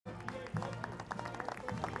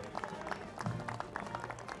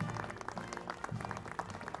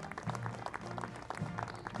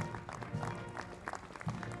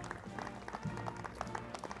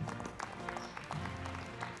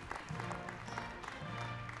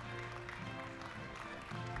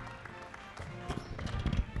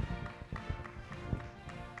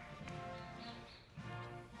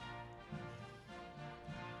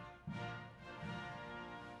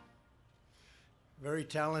Very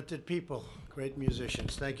talented people, great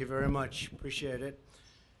musicians. Thank you very much. Appreciate it.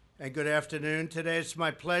 And good afternoon. Today it's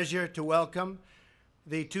my pleasure to welcome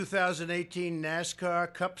the 2018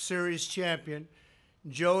 NASCAR Cup Series champion,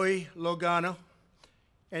 Joey Logano,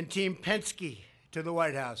 and Team Penske to the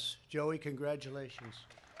White House. Joey, congratulations.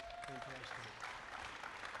 Fantastic.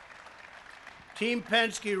 Team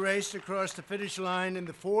Penske raced across the finish line in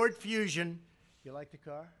the Ford Fusion. You like the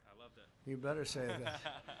car? I loved it. You better say that.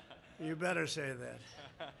 You better say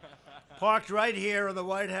that. Parked right here on the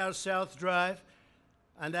White House South Drive,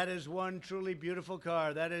 and that is one truly beautiful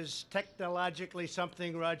car. That is technologically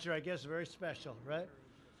something, Roger, I guess very special, right?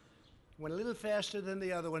 Went a little faster than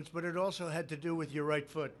the other ones, but it also had to do with your right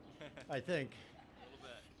foot, I think. A little bit.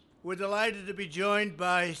 We're delighted to be joined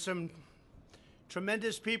by some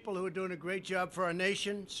tremendous people who are doing a great job for our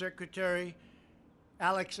nation. Secretary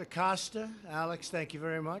Alex Acosta. Alex, thank you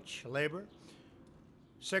very much. Labor.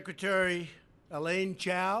 Secretary Elaine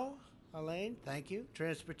Chao. Elaine, thank you.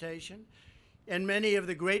 Transportation. And many of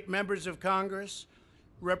the great members of Congress.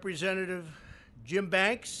 Representative Jim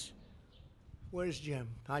Banks. Where's Jim?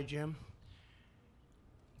 Hi, Jim.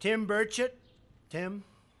 Tim Burchett. Tim.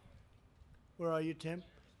 Where are you, Tim?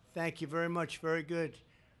 Thank you very much. Very good.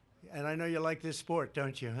 And I know you like this sport,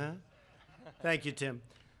 don't you, huh? Thank you, Tim.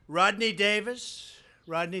 Rodney Davis.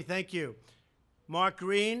 Rodney, thank you. Mark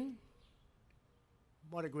Green.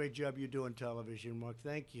 What a great job you do on television, Mark.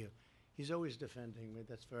 Thank you. He's always defending me.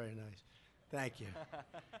 That's very nice. Thank you.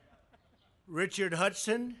 Richard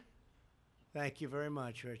Hudson. Thank you very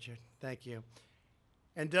much, Richard. Thank you.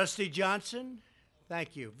 And Dusty Johnson.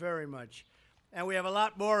 Thank you very much. And we have a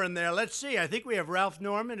lot more in there. Let's see. I think we have Ralph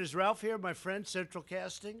Norman. Is Ralph here, my friend, Central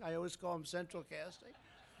Casting? I always call him Central Casting.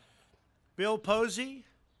 Bill Posey.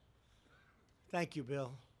 Thank you,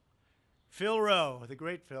 Bill. Phil Rowe, the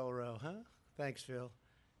great Phil Rowe, huh? Thanks, Phil.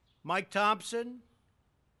 Mike Thompson.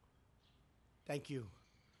 Thank you.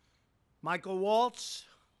 Michael Waltz.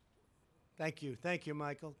 Thank you. Thank you,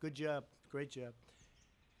 Michael. Good job. Great job.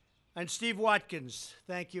 And Steve Watkins.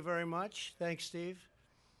 Thank you very much. Thanks, Steve.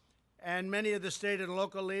 And many of the state and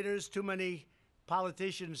local leaders. Too many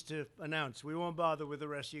politicians to announce. We won't bother with the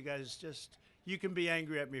rest of you guys. Just, you can be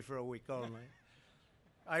angry at me for a week only.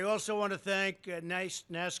 I also want to thank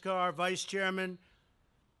NASCAR Vice Chairman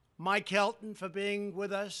Mike Helton for being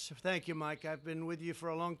with us. Thank you, Mike. I've been with you for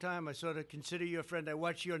a long time. I sort of consider you a friend. I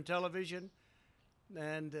watch you on television,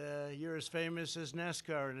 and you're as famous as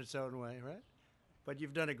NASCAR in its own way, right? But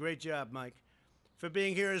you've done a great job, Mike, for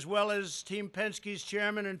being here, as well as Team Penske's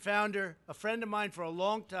chairman and founder, a friend of mine for a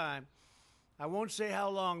long time. I won't say how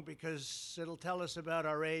long because it'll tell us about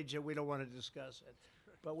our age and we don't want to discuss it.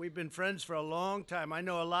 But we've been friends for a long time. I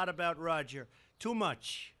know a lot about Roger. Too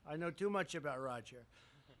much. I know too much about Roger.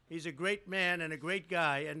 He's a great man and a great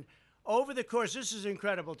guy. And over the course, this is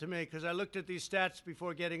incredible to me because I looked at these stats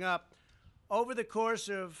before getting up. Over the course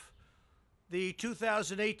of the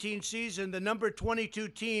 2018 season, the number 22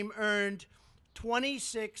 team earned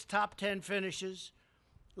 26 top 10 finishes,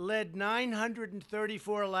 led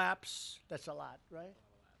 934 laps. That's a lot, right?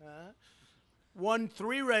 Won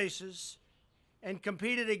 3 races, and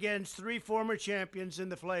competed against 3 former champions in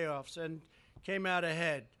the playoffs and came out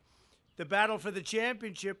ahead. The battle for the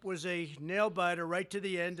championship was a nail-biter right to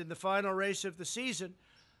the end in the final race of the season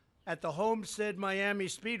at the Homestead Miami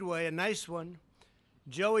Speedway, a nice one.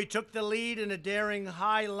 Joey took the lead in a daring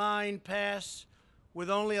high-line pass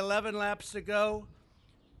with only 11 laps to go,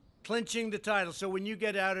 clinching the title. So when you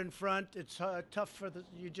get out in front, it's tough for the,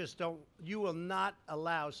 you will not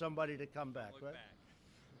allow somebody to come back, right?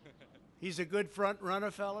 He's a good front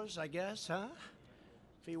runner, fellas, I guess, huh?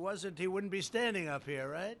 If he wasn't, he wouldn't be standing up here,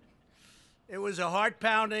 right? It was a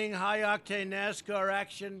heart-pounding, high-octane NASCAR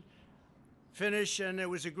action finish, and it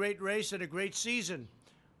was a great race and a great season.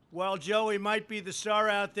 While Joey might be the star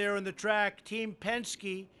out there on the track, Team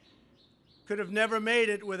Penske could have never made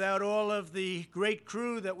it without all of the great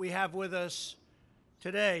crew that we have with us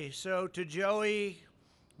today. So to Joey,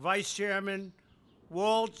 Vice Chairman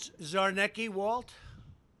Walt Zarnecki. Walt?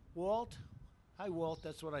 Hi, Walt.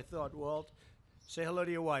 That's what I thought, Walt. Say hello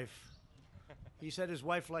to your wife. He said his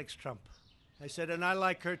wife likes Trump. I said, and I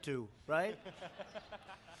like her too, right?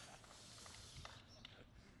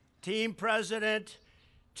 Team President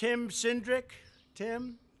Tim Cindric.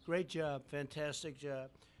 Tim, great job. Fantastic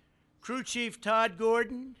job. Crew Chief Todd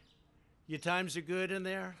Gordon. Your times are good in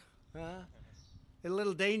there, huh? A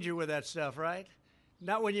little danger with that stuff, right?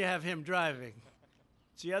 Not when you have him driving.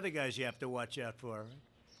 It's the other guys you have to watch out for, right?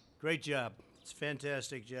 Great job. It's a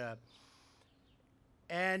fantastic job.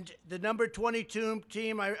 And the number 22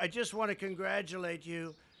 team, I just want to congratulate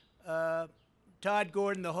you, Todd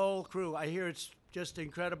Gordon, the whole crew. I hear it's just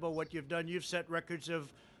incredible what you've done. You've set records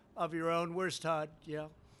of your own. Where's Todd? Yeah.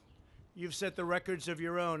 You've set the records of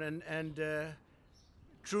your own, and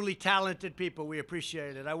truly talented people. We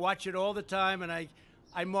appreciate it. I watch it all the time, and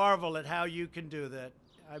I marvel at how you can do that.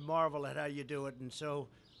 I marvel at how you do it, and so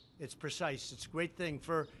it's precise. It's a great thing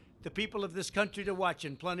for the people of this country to watch,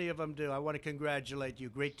 and plenty of them do. I want to congratulate you.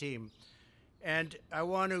 Great team. And I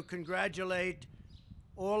want to congratulate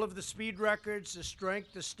all of the speed records, the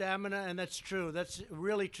strength, the stamina, and that's true. That's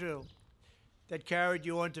really true, that carried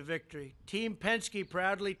you on to victory. Team Penske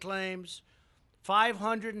proudly claims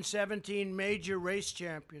 517 major race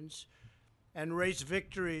champions and race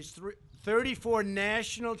victories, 34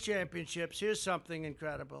 national championships. Here's something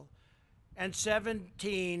incredible. And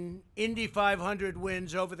 17 Indy 500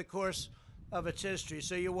 wins over the course of its history.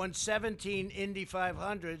 So you won 17 Indy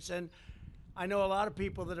 500s. And I know a lot of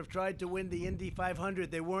people that have tried to win the Indy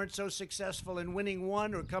 500. They weren't so successful in winning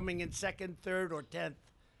one or coming in second, third, or 10th.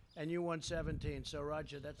 And you won 17. So,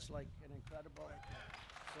 Roger, that's like an incredible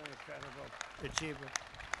achievement.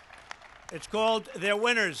 It's called, they're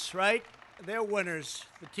winners, right? They're winners.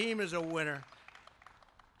 The team is a winner.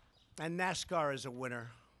 And NASCAR is a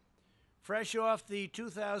winner. Fresh off the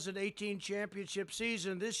 2018 championship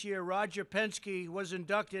season, this year, Roger Penske was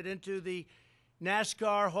inducted into the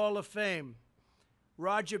NASCAR Hall of Fame.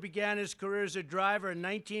 Roger began his career as a driver in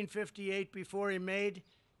 1958 before he made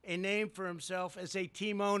a name for himself as a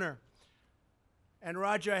team owner. And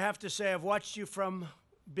Roger, I have to say, I've watched you from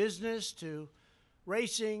business to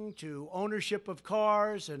racing to ownership of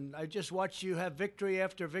cars, and I just watched you have victory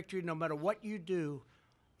after victory. No matter what you do,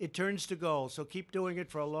 it turns to gold. So keep doing it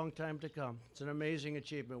for a long time to come. It's an amazing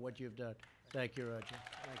achievement, what you've done. Thank you, Roger.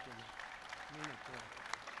 Thank you.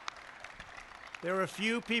 There are a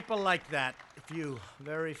few people like that. Few,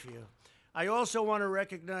 very few. I also want to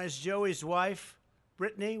recognize Joey's wife,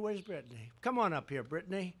 Brittany. Where's Brittany? Come on up here,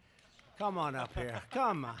 Brittany. Come on up here.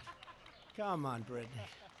 Come on. Come on, Brittany.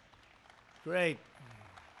 Great.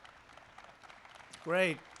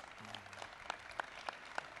 Great.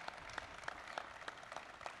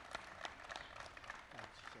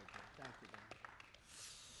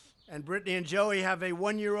 And Brittany and Joey have a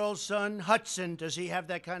 1-year-old son, Hudson. Does he have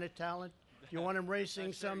that kind of talent? You want him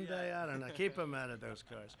racing someday? Yet. I don't know. Keep him out of those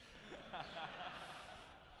cars.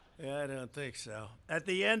 Yeah, I don't think so. At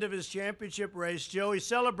the end of his championship race, Joey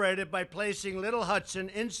celebrated by placing little Hudson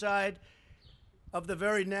inside of the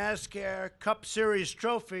very NASCAR Cup Series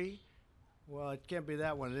trophy. Well, it can't be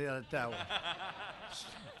that one. Yeah, that one.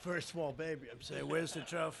 For a small baby, I'm saying. Where's the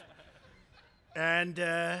trophy? And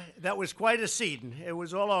that was quite a scene. It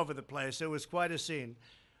was all over the place. It was quite a scene.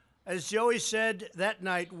 As Joey said that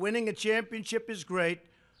night, winning a championship is great,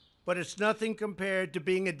 but it's nothing compared to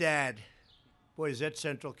being a dad. Boy, is that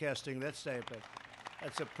central casting that statement.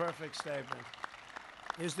 That's a perfect statement.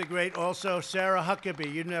 Here's the great, also, Sarah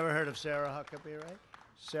Huckabee. You've never heard of Sarah Huckabee, right?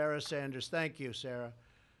 Sarah Sanders. Thank you, Sarah.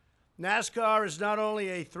 NASCAR is not only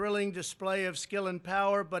a thrilling display of skill and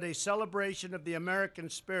power, but a celebration of the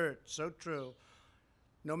American spirit. So true.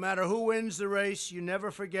 No matter who wins the race, you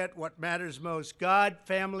never forget what matters most: God,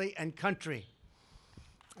 family, and country.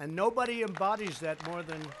 And nobody embodies that more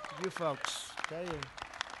than you folks, I tell you.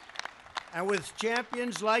 And with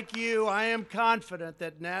champions like you, I am confident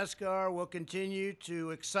that NASCAR will continue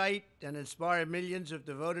to excite and inspire millions of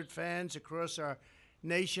devoted fans across our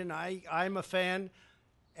nation. I'm a fan,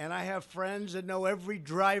 and I have friends that know every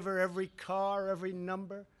driver, every car, every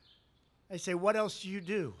number. I say, what else do you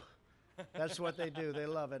do? That's what they do. They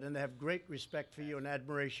love it, and they have great respect for you and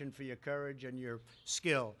admiration for your courage and your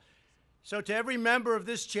skill. So to every member of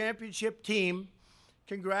this championship team,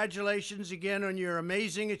 congratulations again on your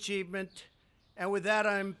amazing achievement. And with that,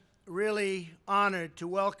 I'm really honored to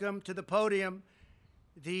welcome to the podium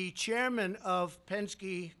the chairman of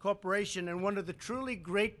Penske Corporation and one of the truly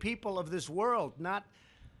great people of this world, not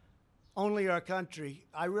only our country.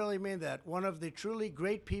 I really mean that. One of the truly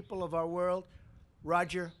great people of our world,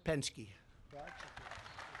 Roger Penske.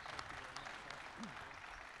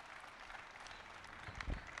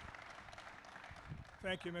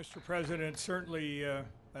 Thank you, Mr. President. Certainly an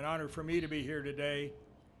honor for me to be here today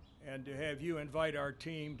and to have you invite our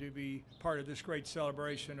team to be part of this great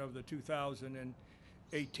celebration of the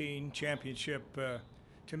 2018 championship.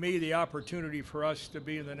 To me, the opportunity for us to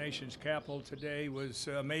be in the nation's capital today was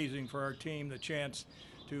amazing for our team. The chance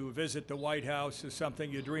to visit the White House is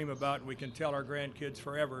something you dream about, and we can tell our grandkids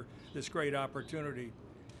forever this great opportunity.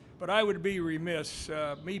 But I would be remiss,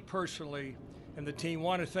 me personally and the team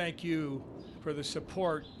want to thank you for the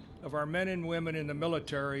support of our men and women in the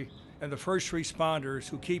military and the first responders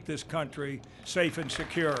who keep this country safe and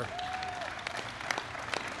secure.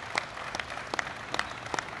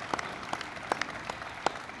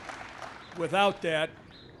 Without that,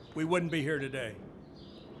 we wouldn't be here today.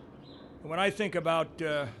 And when I think about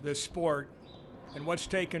this sport and what's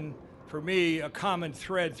taken, for me, a common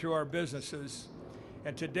thread through our businesses,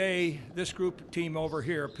 and today this team over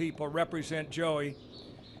here, people represent Joey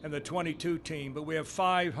and the 22 team, but we have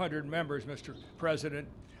 500 members, Mr. President,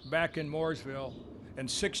 back in Mooresville, and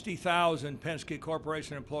 60,000 Penske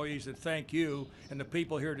Corporation employees that thank you and the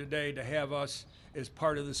people here today to have us as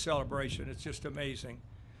part of this celebration. It's just amazing.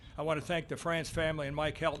 I want to thank the France family and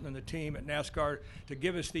Mike Helton and the team at NASCAR to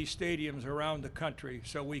give us these stadiums around the country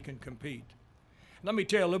so we can compete. Let me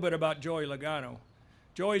tell you a little bit about Joey Logano.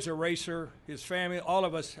 Joey's a racer. His family, all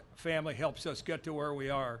of us family helps us get to where we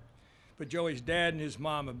are. But Joey's dad and his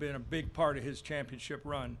mom have been a big part of his championship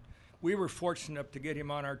run. We were fortunate enough to get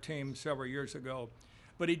him on our team several years ago.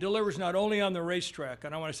 But he delivers not only on the racetrack,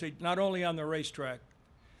 and I want to say not only on the racetrack,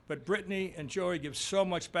 but Brittany and Joey give so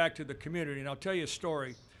much back to the community. And I'll tell you a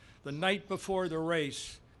story. The night before the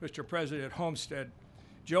race, Mr. President, at Homestead,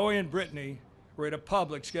 Joey and Brittany were at a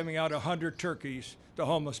Publix giving out 100 turkeys to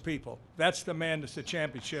homeless people. That's the man that's the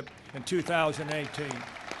championship in 2018.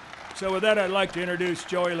 So with that, I'd like to introduce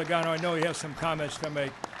Joey Logano. I know he has some comments to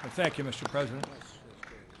make. And thank you, Mr. President.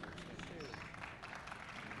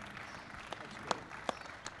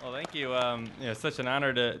 Well, thank you. It's such an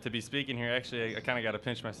honor to be speaking here. Actually, I kind of got to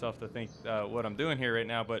pinch myself to think what I'm doing here right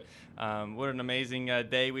now. But what an amazing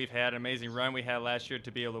day we've had, an amazing run we had last year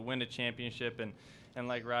to be able to win a championship. And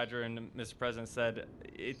like Roger and Mr. President said,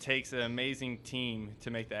 it takes an amazing team to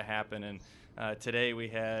make that happen. And today we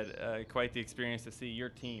had quite the experience to see your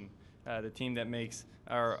team, the team that makes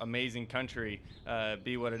our amazing country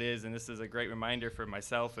be what it is. And this is a great reminder for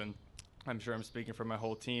myself, and I'm sure I'm speaking for my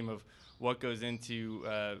whole team, of what goes into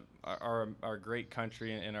our great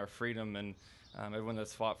country and our freedom, and everyone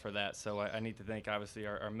that's fought for that. So I need to thank, obviously,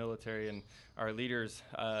 our military and our leaders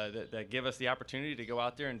that give us the opportunity to go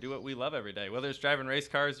out there and do what we love every day, whether it's driving race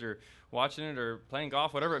cars or watching it or playing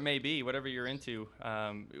golf, whatever it may be, whatever you're into.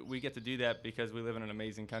 We get to do that because we live in an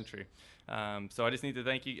amazing country. So I just need to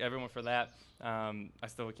thank you, everyone, for that. I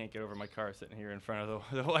still can't get over my car sitting here in front of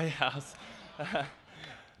the White House.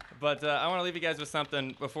 But I want to leave you guys with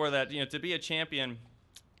something before that. To be a champion,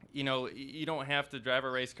 you don't have to drive a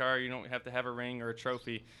race car. You don't have to have a ring or a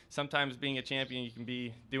trophy. Sometimes being a champion, you can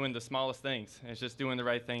be doing the smallest things. It's just doing the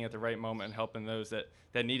right thing at the right moment and helping those that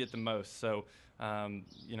need it the most. So, I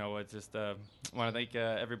just want to thank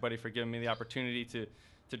everybody for giving me the opportunity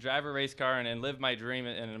to drive a race car and live my dream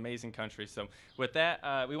in an amazing country. So with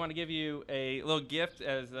that, we want to give you a little gift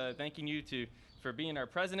as thanking you for being our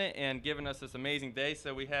president and giving us this amazing day.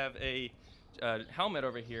 So we have a helmet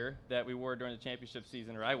over here that we wore during the championship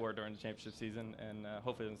season, or I wore during the championship season, and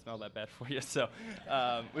hopefully it doesn't smell that bad for you. So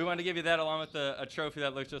we want to give you that along with a trophy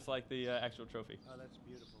that looks just like the actual trophy. Oh, that's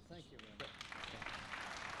beautiful. Thank you very much.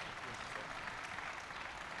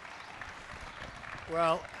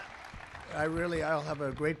 Well, I'll have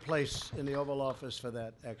a great place in the Oval Office for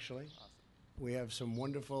that, actually. Awesome. We have some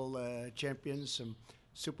wonderful champions, some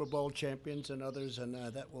Super Bowl champions and others, and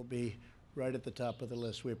that will be right at the top of the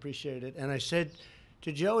list. We appreciate it. And I said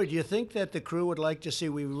to Joey, do you think that the crew would like to see,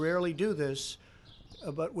 we rarely do this,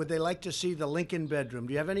 but would they like to see the Lincoln bedroom?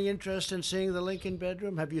 Do you have any interest in seeing the Lincoln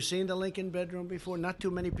bedroom? Have you seen the Lincoln bedroom before? Not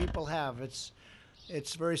too many people have.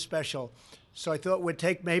 It's very special. So I thought we'd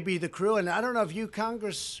take maybe the crew, and I don't know if you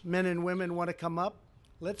congressmen and women want to come up.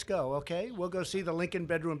 Let's go, okay? We'll go see the Lincoln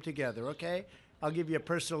bedroom together, okay? I'll give you a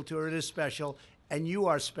personal tour. It is special. And you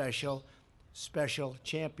are special, special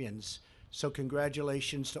champions. So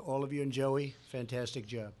congratulations to all of you, and Joey, fantastic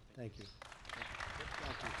job. Thank you.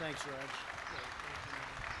 Thank you. Thanks, Raj.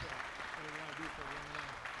 What do you want to do for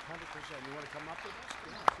 100%? You want to come up with us?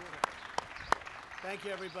 Yeah, sure. Thank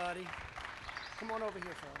you, everybody. Come on over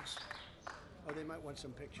here, fellas. Oh, they might want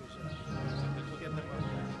some pictures. We'll get them up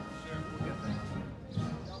there. Sure, we'll get them.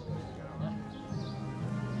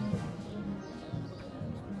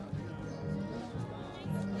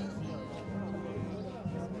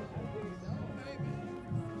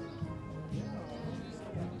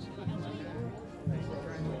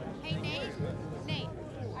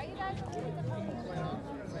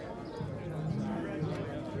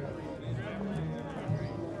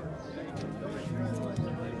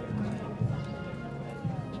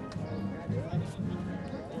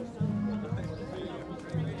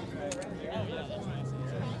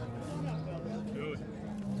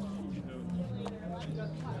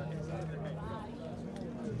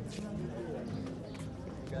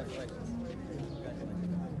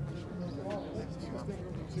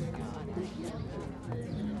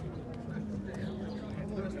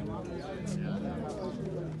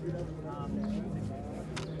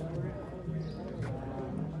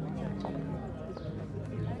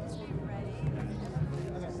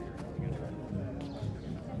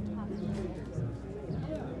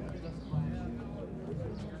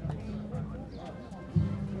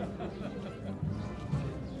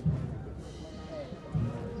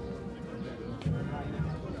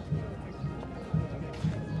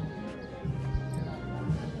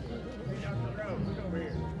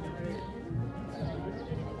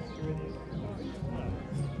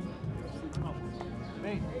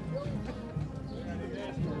 Let's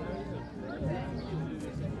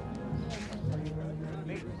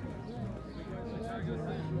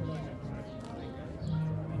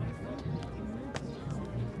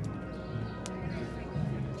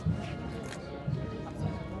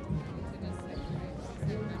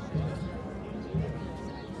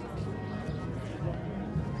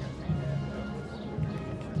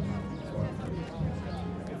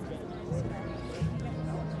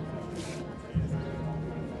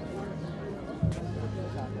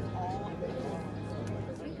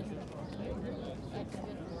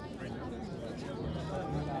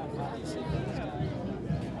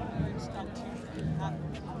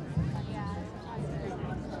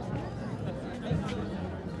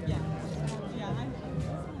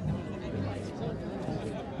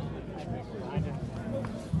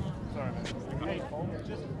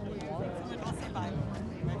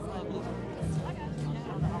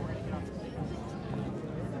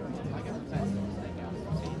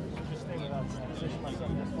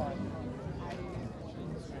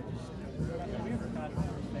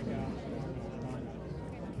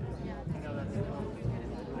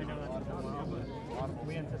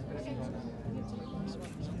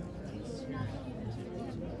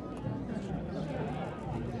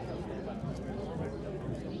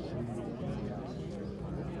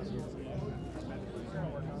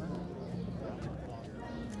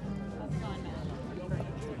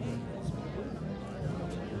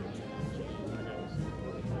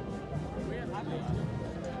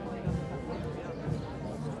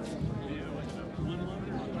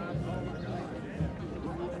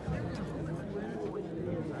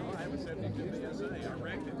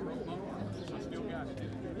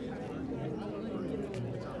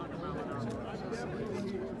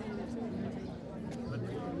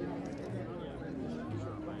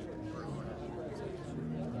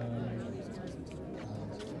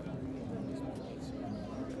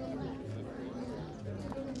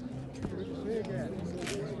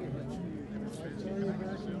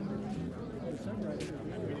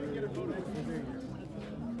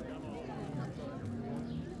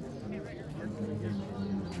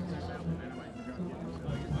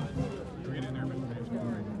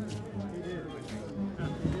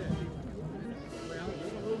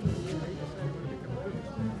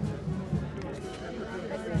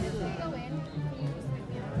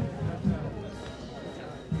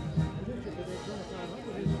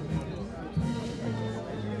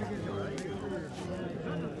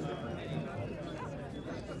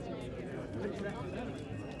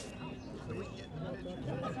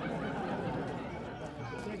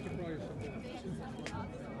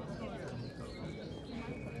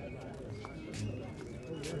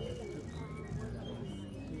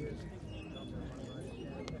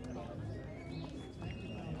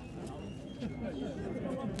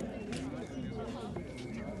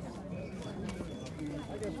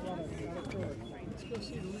go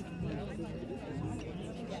see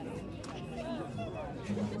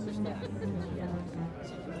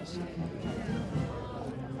the